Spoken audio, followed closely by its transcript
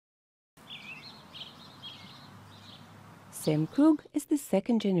Sam Krug is the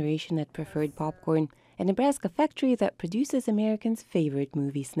second generation at Preferred Popcorn, a Nebraska factory that produces Americans' favorite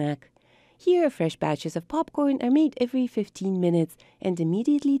movie snack. Here, fresh batches of popcorn are made every 15 minutes and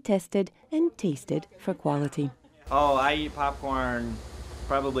immediately tested and tasted for quality. Oh, I eat popcorn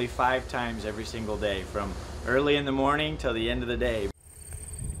probably 5 times every single day, from early in the morning till the end of the day.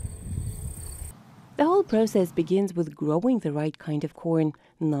 The whole process begins with growing the right kind of corn,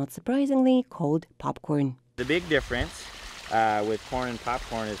 not surprisingly called popcorn. The big difference with corn and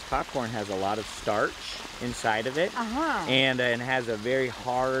popcorn is popcorn has a lot of starch inside of it, and has a very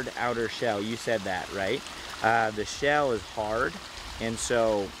hard outer shell. You said that, right? The shell is hard, and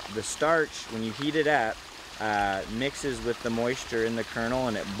so the starch, when you heat it up, mixes with the moisture in the kernel,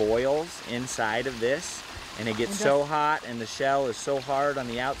 and it boils inside of this, and it gets so hot, and the shell is so hard on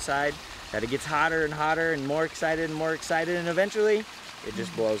the outside that it gets hotter and hotter and more excited, and eventually it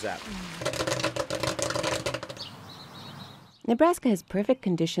just blows up. Nebraska has perfect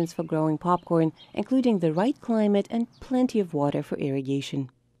conditions for growing popcorn, including the right climate and plenty of water for irrigation.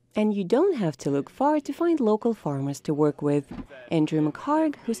 And you don't have to look far to find local farmers to work with. Andrew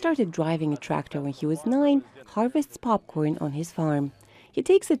McHarg, who started driving a tractor when he was 9, harvests popcorn on his farm. He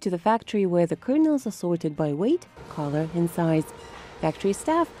takes it to the factory where the kernels are sorted by weight, color, and size. Factory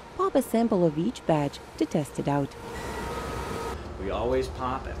staff pop a sample of each batch to test it out. We always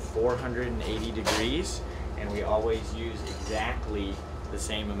pop at 480 degrees, and we always use exactly the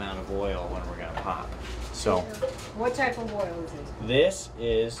same amount of oil when we're going to pop. So, what type of oil is it? This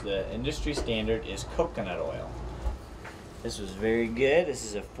is, the industry standard is coconut oil. This was very good. This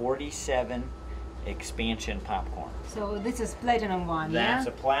is a 47 expansion popcorn. So this is platinum one, That's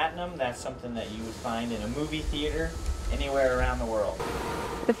a platinum. That's something that you would find in a movie theater anywhere around the world.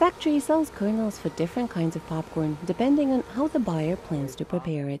 The factory sells kernels for different kinds of popcorn, depending on how the buyer plans to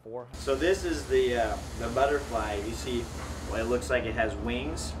prepare it. So this is the butterfly. You see, it looks like it has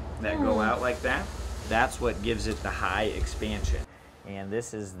wings that go out like that. That's what gives it the high expansion. And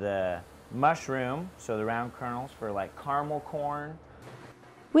this is the mushroom, so the round kernels for like caramel corn.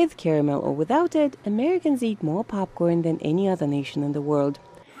 With caramel or without it, Americans eat more popcorn than any other nation in the world.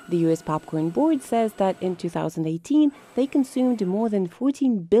 The U.S. Popcorn Board says that in 2018, they consumed more than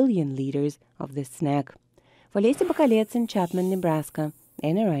 14 billion liters of this snack. For Lesia Bakalets in Chapman, Nebraska,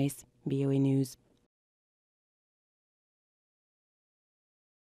 Anna Rice, BOA News.